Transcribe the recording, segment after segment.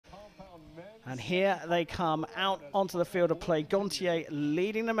And here they come out onto the field of play. Gontier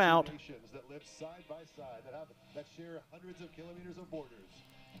leading them out.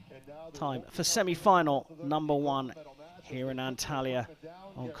 Time for semi-final number 1 here in Antalya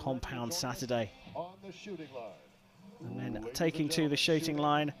on Compound Saturday. And then taking to the shooting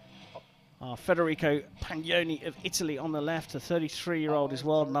line are Federico Pagnoni of Italy on the left. The 33-year-old is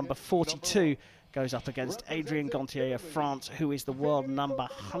world number 42. Goes up against Adrien Gontier of France, who is the world number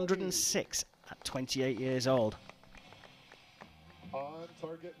 106 at 28 years old. On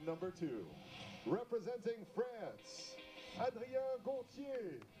target number 2, representing France, Adrien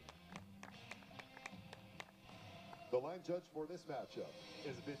Gontier. The line judge for this matchup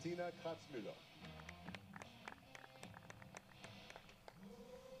is Bettina Kratzmüller.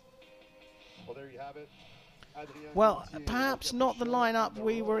 Well, there you have it. Well, perhaps not the lineup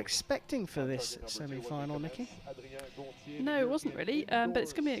we were expecting for this semi-final, Nikki. No, it wasn't really, but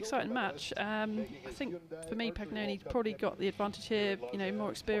it's going to be an exciting match. I think for me, Pagnoni's probably got the advantage here. You know,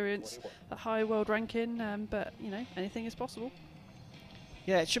 more experience, a high world ranking, but you know, anything is possible.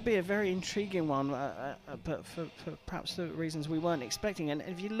 Yeah, it should be a very intriguing one, but for perhaps the reasons we weren't expecting. And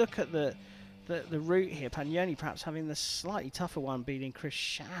if you look at the route here, Pagnoni perhaps having the slightly tougher one, beating Chris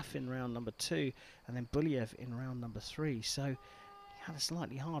Schaff in round number 2 and then Buliev in round number 3. So he had a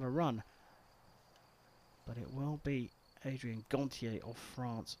slightly harder run. But it will be Adrien Gontier of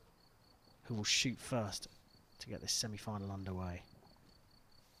France who will shoot first to get this semi-final underway.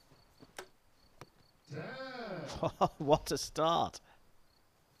 What a start!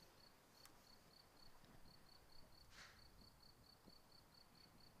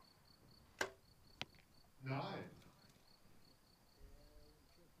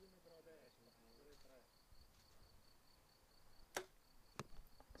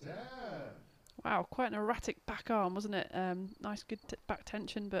 Wow, quite an erratic back arm, wasn't it? Nice, good back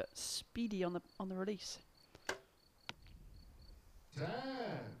tension, but speedy on the release.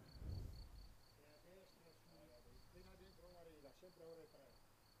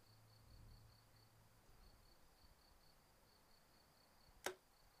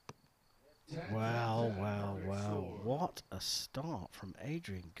 Wow, wow, wow. What a start from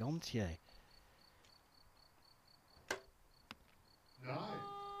Adrien Gontier.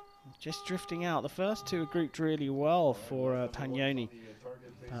 Just drifting out. The first two are grouped really well for Pagnoni.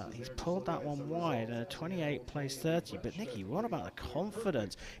 He's pulled that one wide. 28 plays 30. But Nikki, what about the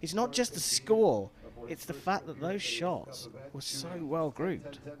confidence? It's not just the score. It's the fact that those shots were so well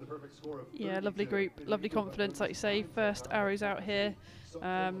grouped. Yeah, lovely group, lovely confidence, like you say. First arrows out here.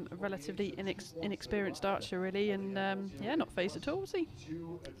 A relatively inexperienced archer, really, and yeah, not phased at all, was he?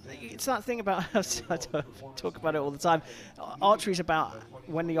 It's that thing about us. I talk about it all the time. Archery's about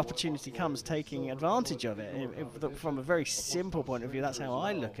when the opportunity comes, taking advantage of it. From a very simple point of view, that's how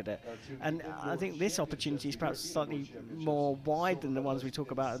I look at it. And I think this opportunity is perhaps slightly more wide than the ones we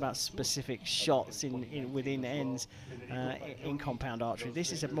talk about specific shots within ends in compound archery.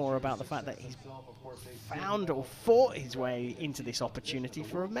 This is more about the fact that he's found or fought his way into this opportunity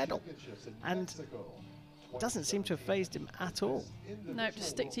for a medal, and doesn't seem to have phased him at all. No, just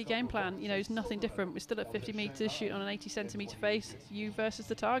stick to your game plan. You know, it's nothing different. We're still at 50 metres, shooting on an 80-centimetre face. It's you versus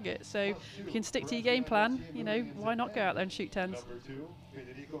the target. So if you can stick to your game plan, you know, why not go out there and shoot tens?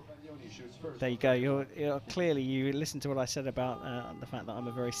 There you go. You're clearly, you listened to what I said about the fact that I'm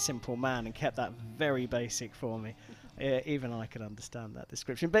a very simple man and kept that very basic for me. Even I can understand that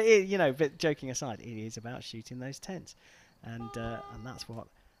description. But you know, but joking aside, it is about shooting those tens, and that's what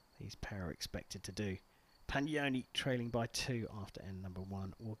these pair are expected to do. Pagnoni trailing by 2 after end number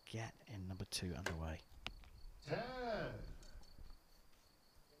 1 will get end number 2 underway. 10.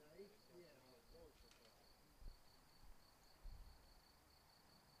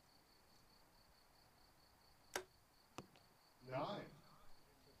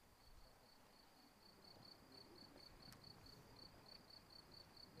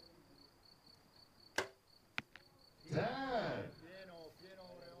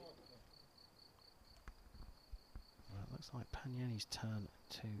 Looks like Pagnoni's turn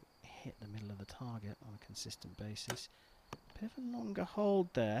to hit the middle of the target on a consistent basis. Bit of a longer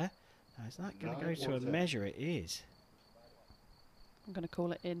hold there. Now, is that going to go to a measure? It is. I'm going to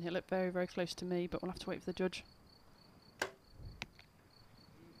call it in. He'll look very, very close to me, but we'll have to wait for the judge.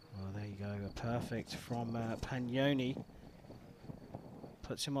 Well, there you go. A perfect from Pagnoni.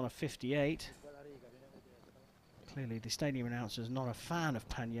 Puts him on a 58. Clearly, the stadium announcer is not a fan of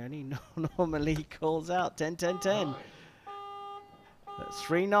Pagnoni. Normally, he calls out 10-10-10.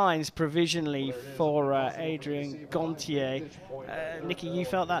 3 nines provisionally for Adrien Gontier. Nikki, you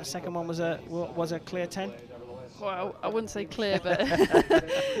felt that second one was a clear 10? Well, I wouldn't say clear, but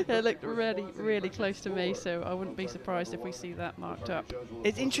it looked really, really close to me, so I wouldn't be surprised if we see that marked up.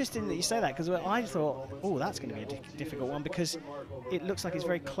 It's interesting that you say that, because I thought, oh, that's going to be a difficult one, because it looks like it's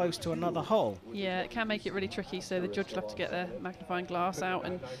very close to another hole. Yeah, it can make it really tricky, so the judge will have to get their magnifying glass out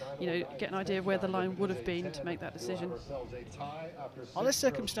and, you know, get an idea of where the line would have been to make that decision. Are there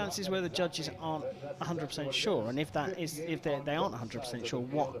circumstances where the judges aren't 100% sure, and if they aren't 100% sure,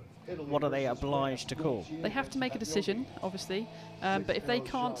 what are they obliged to call? They have to make a decision, obviously, but if they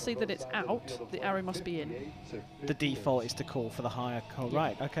can't see that it's out, the arrow must be in. The default is to call for the higher call. Yeah.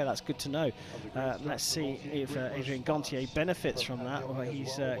 Right, okay, that's good to know. Let's see if Adrien Gontier benefits from that. Well,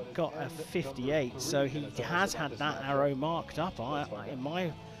 he's got a 58, so he has had that arrow marked up in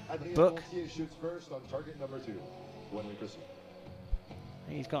my book.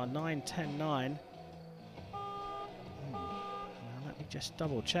 He's got a 9-10-9. Let me just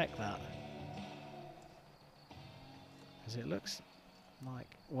double check that, because it looks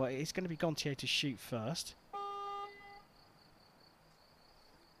like, well, it's going to be Gontier to shoot first,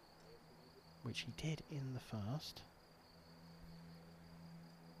 which he did in the first.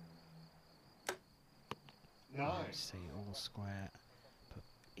 Let's see, all square, put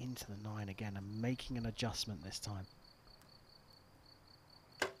into the 9 again, and making an adjustment this time.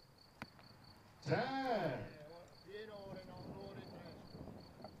 10.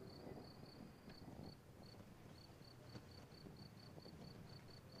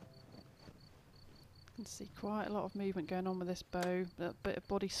 You can see quite a lot of movement going on with this bow, a bit of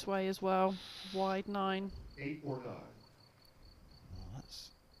body sway as well. Wide 9. 8 or 9. Well,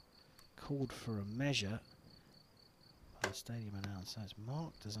 that's called for a measure by the stadium announcer. It's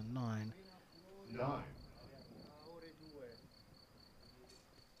marked as a 9. 9.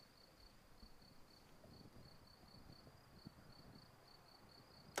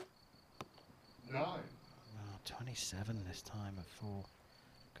 9. 27 this time for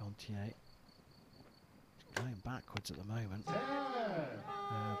Gontier. Going backwards at the moment.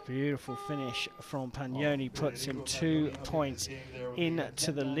 Beautiful finish from Pagnoni, puts him 2 points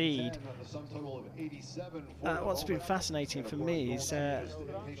into the lead. What's been fascinating for me is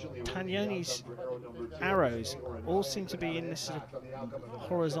Pagnoni's arrows all seem to be in this sort of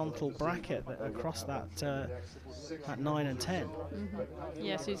horizontal bracket across that 9 and 10.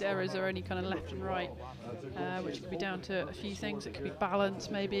 Yes, his arrows are only kind of left and right, which could be down to a few things. It could be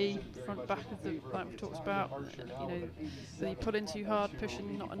balance, maybe front back of the, like we've talked about. You know, that you pull in too hard,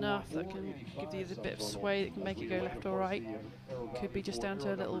 pushing not enough. That can give you a bit of sway that can make it go left or right. Could be just down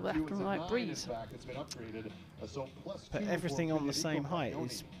to a little left and right breeze. But everything on the same height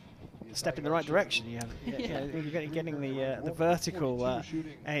is a step in the right direction. You have, you're getting the vertical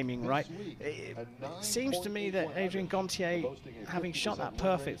aiming right. It seems to me that Adrien Gontier, having shot that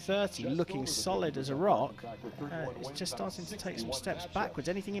perfect 30, looking solid as a rock, is just starting to take some steps backwards.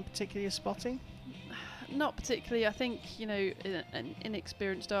 Anything in particular you're spotting? Not particularly. I think, you know,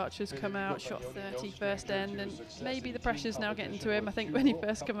 inexperienced archers come out, shot 30 first end, and maybe the pressure's now getting to him. I think when he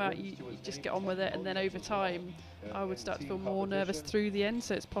first come out, you just get on with it, and then over time, I would start to feel more nervous through the end,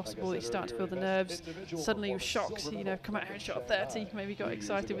 so it's possible that you start to feel the nerves. Suddenly he was shocked, you know, come out here and shot 30, maybe got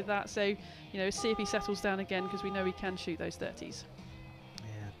excited with that. So, you know, see if he settles down again, because we know he can shoot those 30s.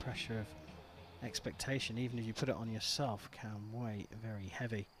 Yeah, pressure of expectation, even if you put it on yourself, can weigh very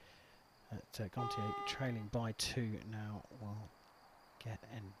heavy. Gontier trailing by 2 now will get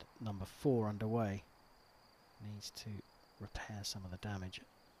end number 4 underway. Needs to repair some of the damage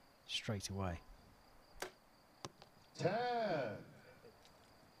straight away. 10.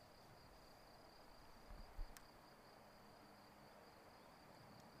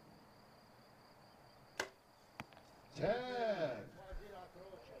 10.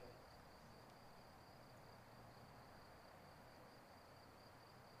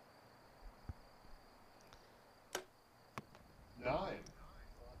 9.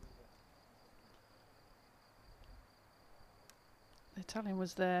 The Italian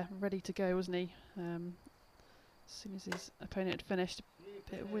was there, ready to go, wasn't he? As soon as his opponent had finished, a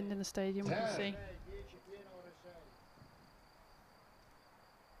bit of wind in the stadium, we can see.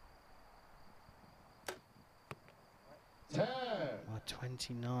 10.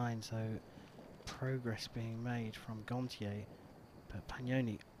 29, so progress being made from Gontier, but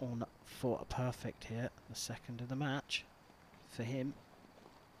Pagnoni on for a perfect here, the second of the match for him.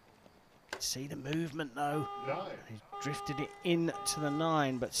 See the movement though. He's drifted it into the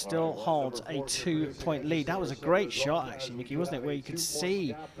 9, but still holds a 2-point lead. That was a great shot, actually, Mickey, wasn't it? Where you could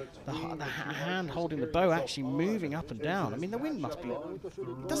see the hand holding the bow actually moving up and down. I mean, the wind must be,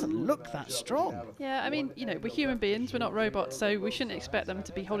 it doesn't look that strong. Yeah, I mean, you know, we're human beings, we're not robots, so we shouldn't expect them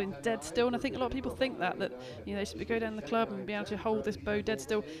to be holding dead still. And I think a lot of people think that you know, they should go down the club and be able to hold this bow dead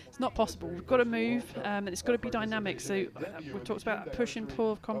still. It's not possible. We've got to move, and it's got to be dynamic. So we've talked about push and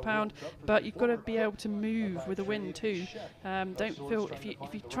pull of compound, but you've got to be able to move with the wind too. Don't feel if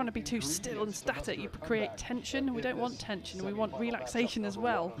you're trying to be too still and static, you create tension. We don't want tension. We want relaxation as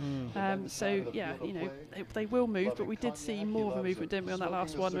well. So yeah, you know, they will move, but we did see more of a movement, didn't we, on that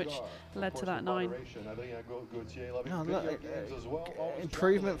last one, which led to that 9. Oh, look,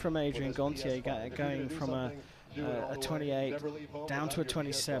 improvement from Adrien Gontier, going from a 28 down to a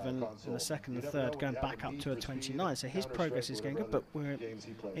 27 in the second and third, going back up to a 29. So his progress is going good, but we're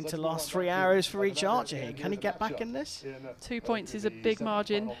into last 3 arrows for each archer here. Can he get back in this? 2 points is a big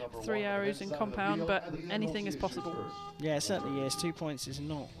margin, 3 arrows in compound, but anything is possible. Yeah, it certainly is. 2 points is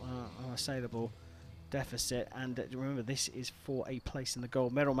not an assailable deficit, and remember, this is for a place in the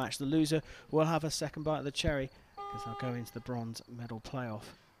gold medal match. The loser will have a second bite of the cherry because they'll go into the bronze medal playoff.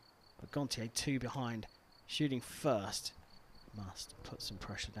 But Gontier 2 behind. Shooting first, must put some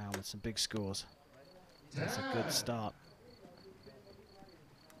pressure down with some big scores. That's a good start.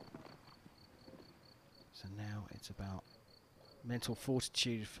 So now it's about mental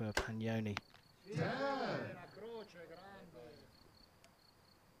fortitude for Pagnoni.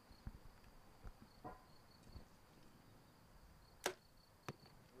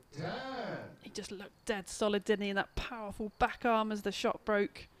 He just looked dead solid, didn't he? And that powerful back arm as the shot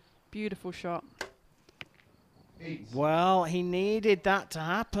broke. Beautiful shot. Well, he needed that to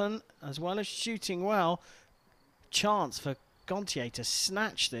happen, as well as shooting well. Chance for Gontier to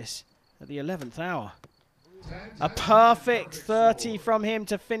snatch this at the 11th hour. A perfect 30 from him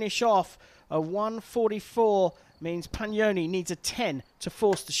to finish off. A 144 means Pagnoni needs a 10 to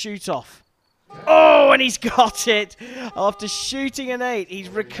force the shoot off. Oh, and he's got it. After shooting an 8, he's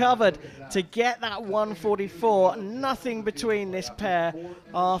recovered to get that 144. Nothing between this pair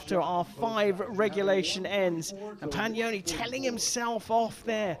after our 5 regulation ends. And Pagnoni telling himself off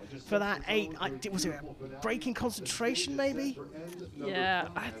there for that 8. Was it a break in concentration, maybe? Yeah,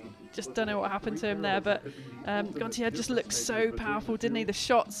 I just don't know what happened to him there, but Gontier just looked so powerful, didn't he? The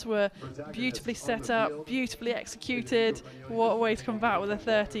shots were beautifully set up, beautifully executed. What a way to come back with a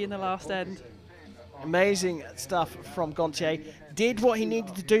 30 in the last end. Amazing stuff from Gontier. Did what he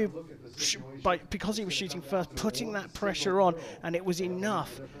needed to do because he was shooting first, putting that pressure on, and it was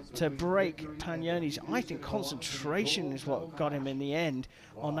enough to break Pagnoni's, I think, concentration is what got him in the end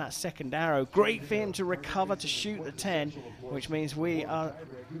on that second arrow. Great for him to recover to shoot the 10, which means we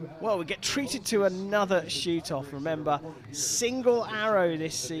get treated to another shoot-off. Remember, single arrow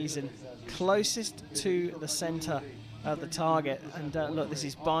this season, closest to the center of the target. And look, this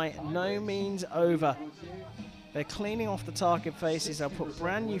is by no means over. They're cleaning off the target faces. They'll put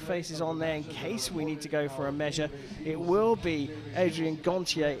brand new faces on there in case we need to go for a measure. It will be Adrien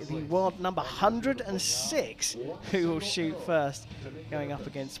Gontier, the world number 106, who will shoot first, going up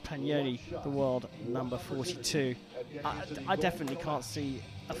against Pagnoni, the world number 42. I definitely can't see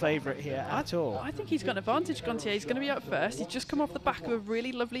a favourite here at all. I think he's got an advantage, Gontier. He's going to be up first. He's just come off the back of a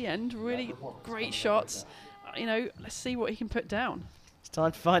really lovely end, really great shots. You know, let's see what he can put down. It's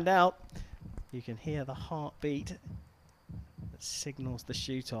time to find out. You can hear the heartbeat that signals the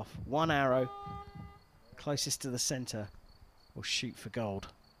shoot off. 1 arrow closest to the center will shoot for gold.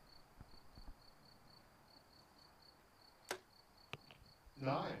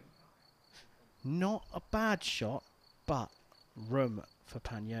 9. Not a bad shot, but room for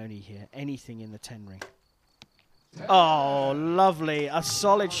Pagnoni here. Anything in the 10 ring. Oh, lovely. A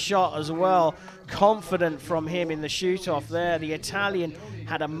solid shot as well. Confident from him in the shoot-off there. The Italian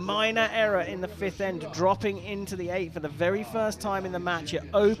had a minor error in the 5th end, dropping into the 8 for the very first time in the match. It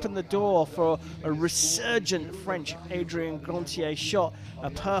opened the door for a resurgent French Adrien Gontier shot. A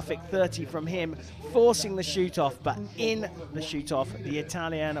perfect 30 from him, forcing the shoot-off. But in the shoot-off, the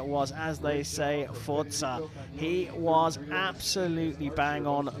Italian was, as they say, forza. He was absolutely bang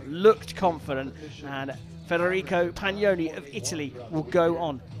on, looked confident, and Federico Pagnoni of Italy will go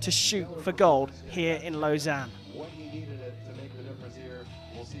on to shoot for gold here in Lausanne. When he needed it to make the difference here,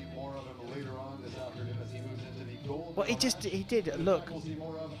 we'll see more of him later on this afternoon as he moves into the gold. Well, he did look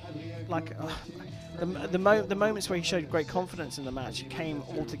like the moments where he showed great confidence in the match came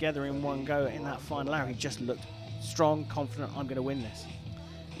all together in one go in that final hour. He just looked strong, confident. I'm going to win this.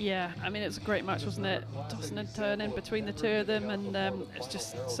 Yeah, I mean, it's a great match, wasn't it? Tossing and turning between the two of them, and it's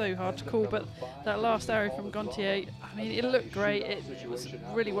just so hard to call. But that last arrow from Gontier, I mean, it looked great. It was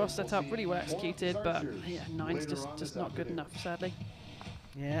really well set up, really well executed, but yeah, 9's just not good enough, sadly.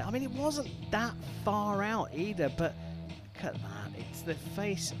 Yeah, I mean, it wasn't that far out either, but look at that. It's the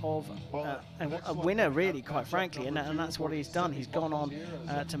face of a winner, really, quite frankly, and that's what he's done. He's gone on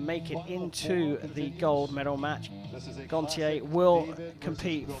to make it into the gold medal match. Gontier will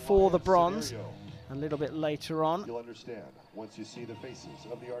compete for the bronze a little bit later on. You'll understand once you see the faces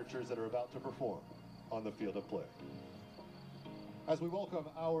of the archers that are about to perform on the field of play. As we welcome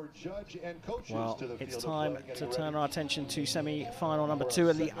our judge and coaches to the field of play. It's time to turn our attention to semi-final number 2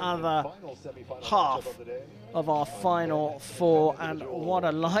 and the other half of our final 4, and what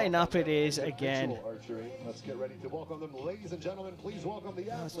a lineup it is again. Let's get ready to welcome them, ladies and gentlemen. Please welcome the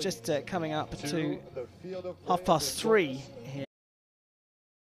It's just coming up to 3:30